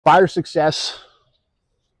Fire success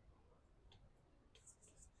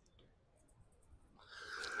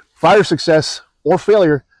or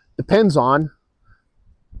failure depends on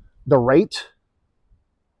the rate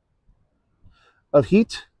of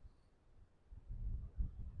heat,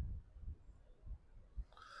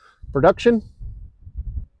 production,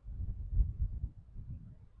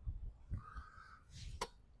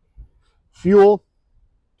 fuel,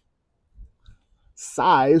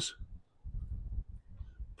 size,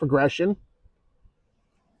 progression,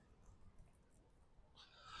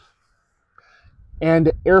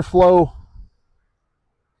 and airflow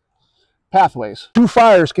pathways. Two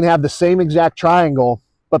fires can have the same exact triangle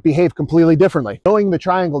but behave completely differently. Knowing the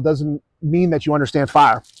triangle doesn't mean that you understand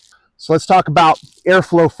fire. So let's talk about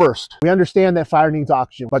airflow first. We understand that fire needs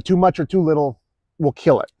oxygen, but too much or too little will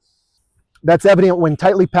kill it. That's evident when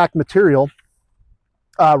tightly packed material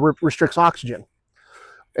restricts oxygen.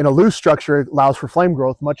 In a loose structure, it allows for flame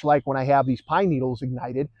growth, much like when I have these pine needles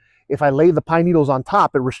ignited. If I lay the pine needles on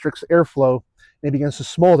top, it restricts airflow and it begins to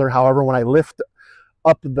smolder. However, when I lift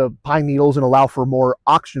up the pine needles and allow for more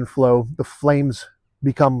oxygen flow, the flames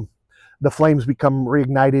become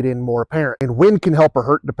reignited and more apparent. And wind can help or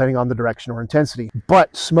hurt depending on the direction or intensity.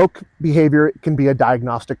 But smoke behavior can be a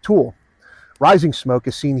diagnostic tool. Rising smoke,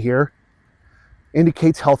 as seen here,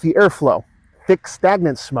 indicates healthy airflow. Thick,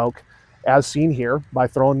 stagnant smoke, as seen here, by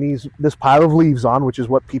throwing this pile of leaves on, which is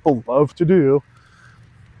what people love to do,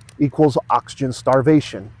 equals oxygen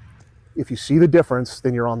starvation. If you see the difference,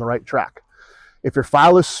 then you're on the right track. If your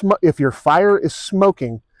fire is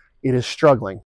smoking, it is struggling.